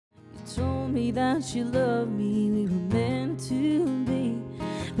told me that she loved me, we were meant to be.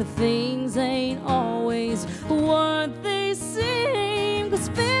 But things ain't always what they seem, 'cause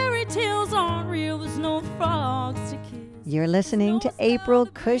fairy tales aren't real, there's no frogs to kiss. You're listening to April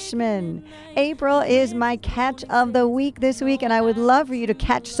Cushman. April is my catch of the week this week, and I would love for you to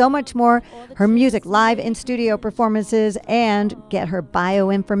catch so much more her music, live in studio performances, and get her bio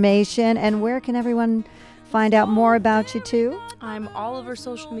information. And where can everyone find out more about you too? I'm all over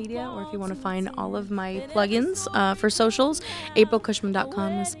social media, or if you want to find all of my plugins for socials,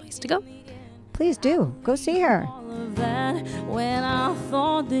 aprilcushman.com is the place to go. Please do. Go see her. All of that when I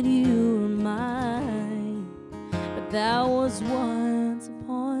thought that you were mine. But that was once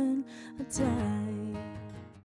upon a time.